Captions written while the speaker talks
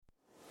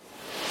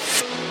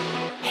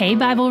Hey,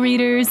 Bible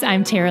readers,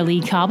 I'm Tara Lee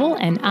Cobble,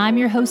 and I'm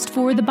your host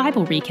for the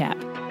Bible Recap.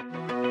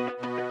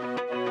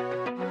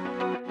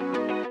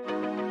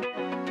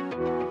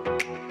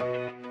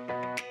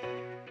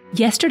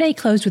 Yesterday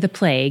closed with a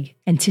plague,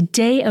 and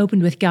today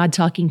opened with God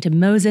talking to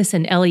Moses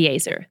and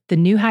Eleazar, the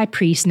new high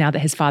priest now that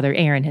his father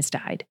Aaron has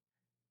died.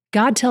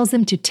 God tells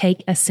them to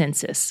take a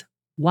census.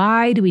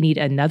 Why do we need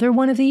another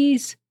one of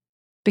these?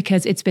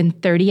 Because it's been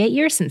 38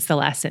 years since the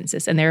last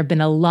census, and there have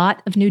been a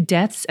lot of new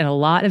deaths and a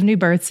lot of new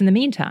births in the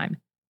meantime.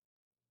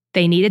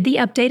 They needed the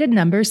updated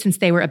numbers since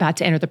they were about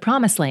to enter the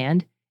Promised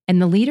Land,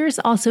 and the leaders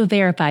also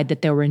verified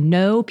that there were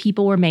no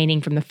people remaining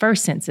from the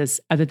first census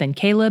other than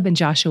Caleb and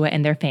Joshua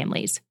and their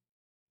families.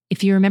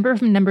 If you remember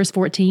from Numbers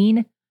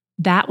 14,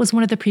 that was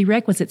one of the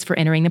prerequisites for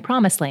entering the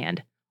Promised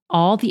Land.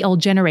 All the old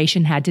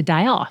generation had to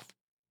die off.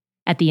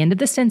 At the end of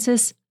the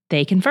census,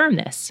 they confirm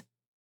this.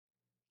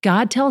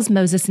 God tells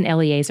Moses and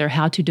Eleazar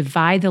how to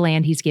divide the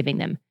land he's giving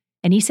them,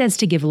 and he says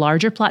to give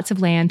larger plots of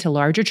land to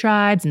larger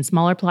tribes and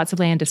smaller plots of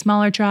land to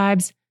smaller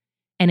tribes.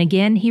 And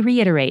again, he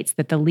reiterates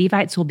that the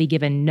Levites will be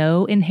given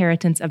no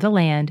inheritance of the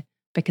land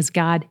because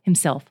God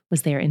himself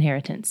was their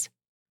inheritance.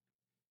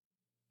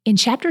 In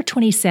chapter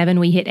 27,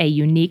 we hit a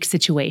unique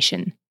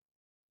situation.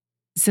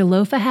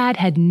 Zelophehad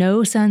had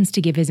no sons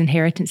to give his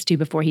inheritance to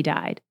before he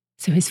died,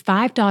 so his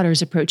 5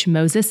 daughters approach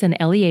Moses and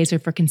Eleazar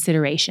for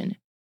consideration.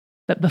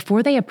 But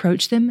before they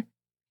approached them,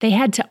 they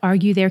had to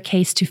argue their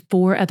case to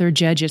 4 other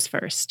judges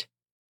first.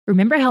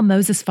 Remember how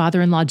Moses'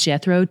 father-in-law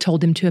Jethro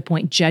told him to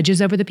appoint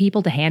judges over the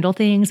people to handle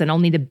things, and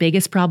only the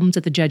biggest problems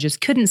that the judges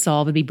couldn't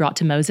solve would be brought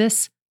to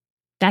Moses?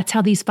 That's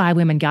how these 5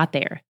 women got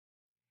there.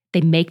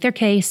 They make their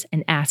case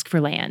and ask for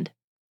land.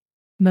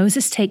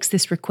 Moses takes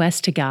this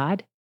request to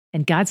God,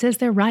 and God says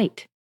they're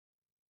right.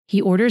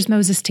 He orders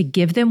Moses to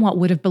give them what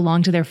would have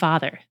belonged to their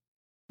father.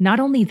 Not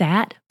only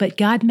that, but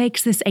God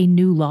makes this a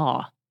new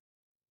law.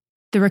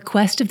 The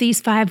request of these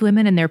 5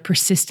 women and their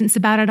persistence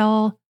about it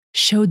all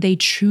showed they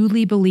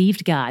truly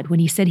believed God when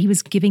he said he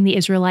was giving the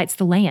Israelites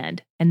the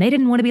land, and they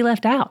didn't want to be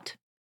left out.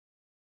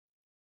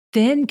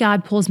 Then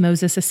God pulls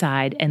Moses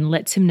aside and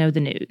lets him know the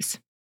news.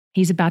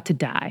 He's about to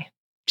die,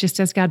 just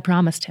as God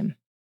promised him.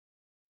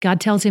 God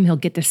tells him he'll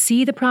get to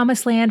see the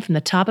promised land from the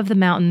top of the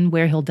mountain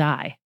where he'll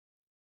die.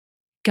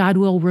 God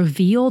will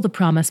reveal the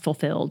promise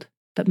fulfilled,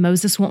 but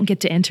Moses won't get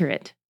to enter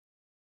it.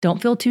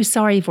 Don't feel too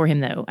sorry for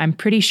him, though. I'm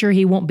pretty sure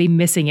he won't be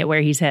missing it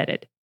where he's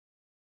headed.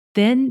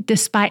 Then,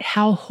 despite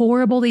how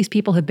horrible these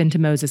people have been to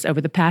Moses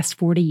over the past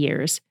 40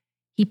 years,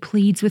 he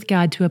pleads with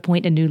God to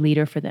appoint a new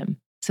leader for them,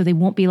 so they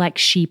won't be like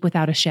sheep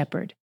without a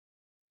shepherd.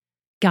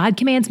 God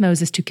commands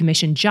Moses to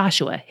commission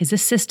Joshua, his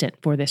assistant,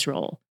 for this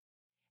role.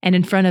 And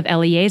in front of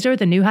Eleazar,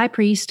 the new high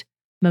priest,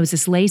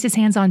 Moses lays his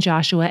hands on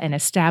Joshua and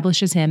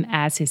establishes him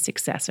as his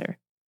successor.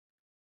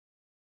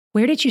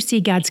 Where did you see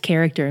God's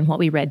character in what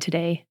we read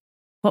today?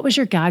 What was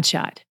your God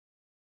shot?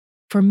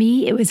 For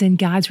me, it was in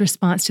God's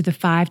response to the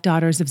 5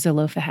 daughters of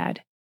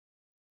Zelophehad.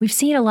 We've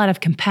seen a lot of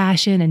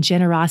compassion and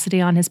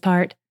generosity on his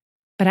part,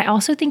 but I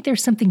also think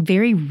there's something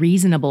very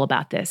reasonable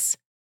about this.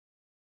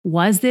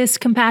 Was this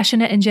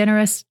compassionate and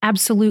generous?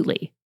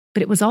 Absolutely,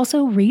 but it was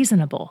also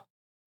reasonable.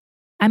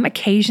 I'm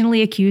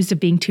occasionally accused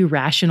of being too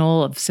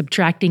rational, of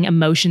subtracting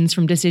emotions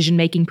from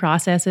decision-making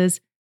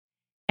processes.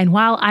 And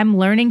while I'm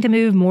learning to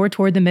move more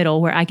toward the middle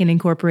where I can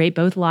incorporate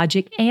both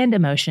logic and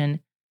emotion,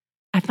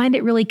 I find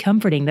it really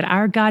comforting that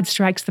our God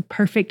strikes the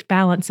perfect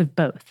balance of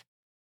both.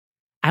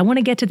 I want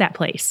to get to that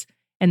place,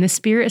 and the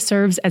Spirit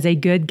serves as a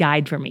good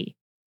guide for me.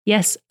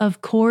 Yes,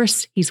 of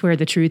course, he's where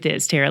the truth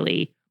is, Tara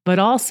Lee, but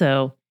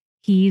also,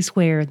 he's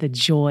where the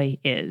joy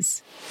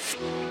is.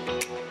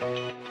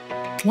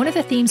 One of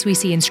the themes we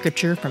see in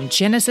Scripture from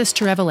Genesis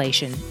to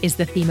Revelation is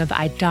the theme of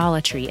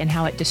idolatry and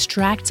how it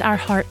distracts our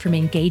heart from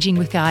engaging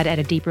with God at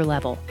a deeper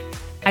level.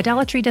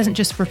 Idolatry doesn't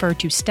just refer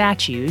to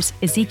statues.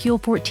 Ezekiel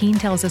 14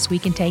 tells us we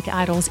can take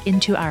idols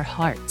into our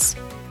hearts.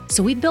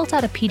 So we built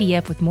out a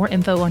PDF with more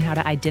info on how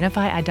to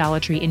identify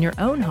idolatry in your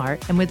own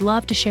heart, and we'd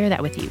love to share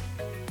that with you.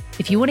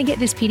 If you want to get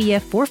this PDF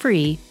for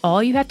free,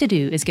 all you have to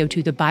do is go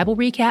to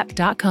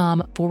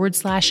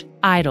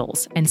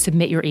thebiblerecap.com/idols and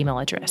submit your email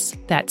address.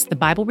 That's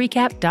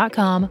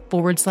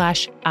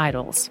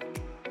thebiblerecap.com/idols.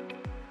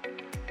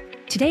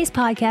 Today's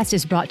podcast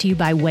is brought to you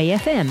by Way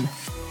FM.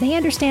 They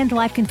understand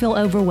life can feel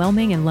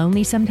overwhelming and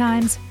lonely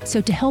sometimes,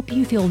 so to help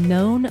you feel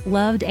known,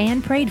 loved,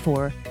 and prayed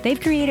for, they've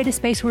created a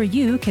space where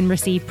you can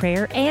receive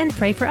prayer and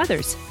pray for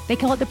others. They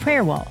call it the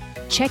Prayer Wall.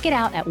 Check it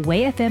out at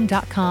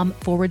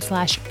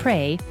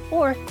wayfm.com/pray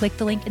or click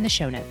the link in the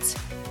show notes.